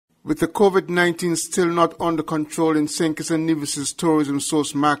With the COVID-19 still not under control in St. Kitts and Nevis's tourism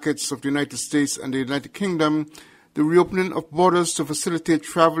source markets of the United States and the United Kingdom, the reopening of borders to facilitate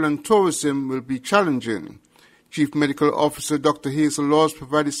travel and tourism will be challenging. Chief Medical Officer Dr. Hazel Laws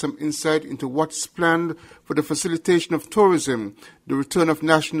provided some insight into what is planned for the facilitation of tourism, the return of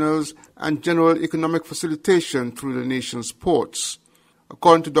nationals, and general economic facilitation through the nation's ports.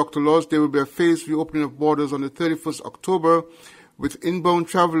 According to Dr. Laws, there will be a phased reopening of borders on the 31st October, with inbound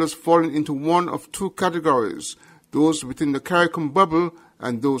travelers falling into one of two categories, those within the CARICOM bubble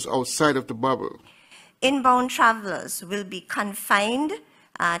and those outside of the bubble. Inbound travelers will be confined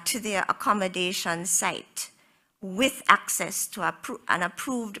to their accommodation site with access to an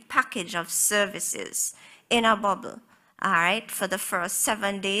approved package of services in a bubble, all right, for the first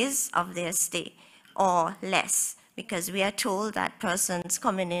 7 days of their stay or less. Because we are told that persons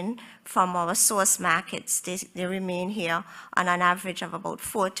coming in from our source markets, they remain here on an average of about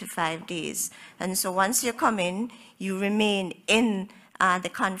 4 to 5 days. And so once you come in, you remain in the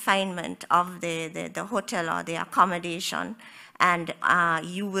confinement of the hotel or the accommodation, and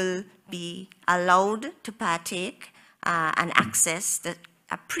you will be allowed to partake and access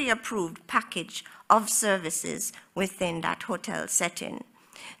a pre-approved package of services within that hotel setting.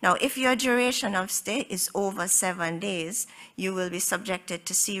 Now, if your duration of stay is over 7 days, you will be subjected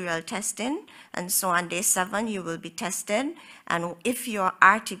to serial testing, and so on day 7 you will be tested, and if your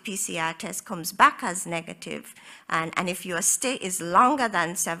RT-PCR test comes back as negative, and if your stay is longer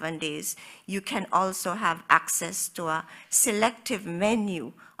than 7 days, you can also have access to a selective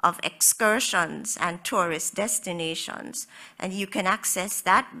menu of excursions and tourist destinations, and you can access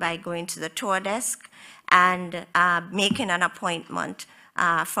that by going to the tour desk and making an appointment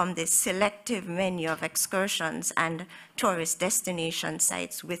from the selective menu of excursions and tourist destination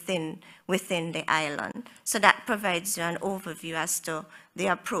sites within the island. So that provides you an overview as to the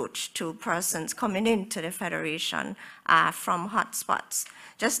approach to persons coming into the Federation from hotspots.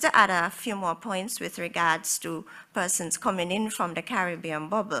 Just to add a few more points with regards to persons coming in from the Caribbean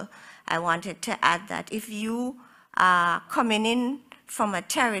bubble, I wanted to add that if you are coming in from a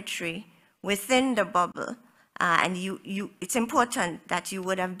territory within the bubble, and it's important that you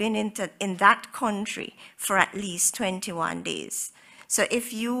would have been in that country for at least 21 days. So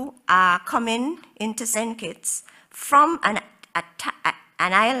if you are coming into St. Kitts from an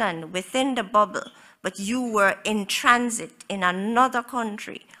island within the bubble, but you were in transit in another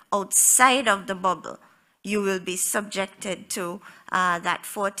country outside of the bubble, you will be subjected to that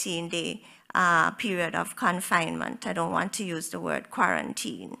 14-day period of confinement. I don't want to use the word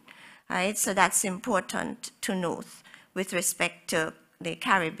quarantine. Right, so that's important to note with respect to the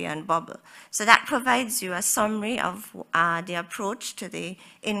Caribbean bubble. So that provides you a summary of the approach to the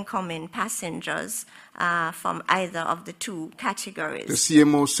incoming passengers from either of the two categories. The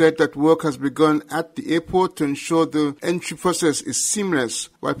CMO said that work has begun at the airport to ensure the entry process is seamless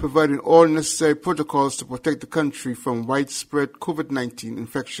while providing all necessary protocols to protect the country from widespread COVID-19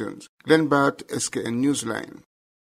 infections. Glenn Barrett, SKN Newsline.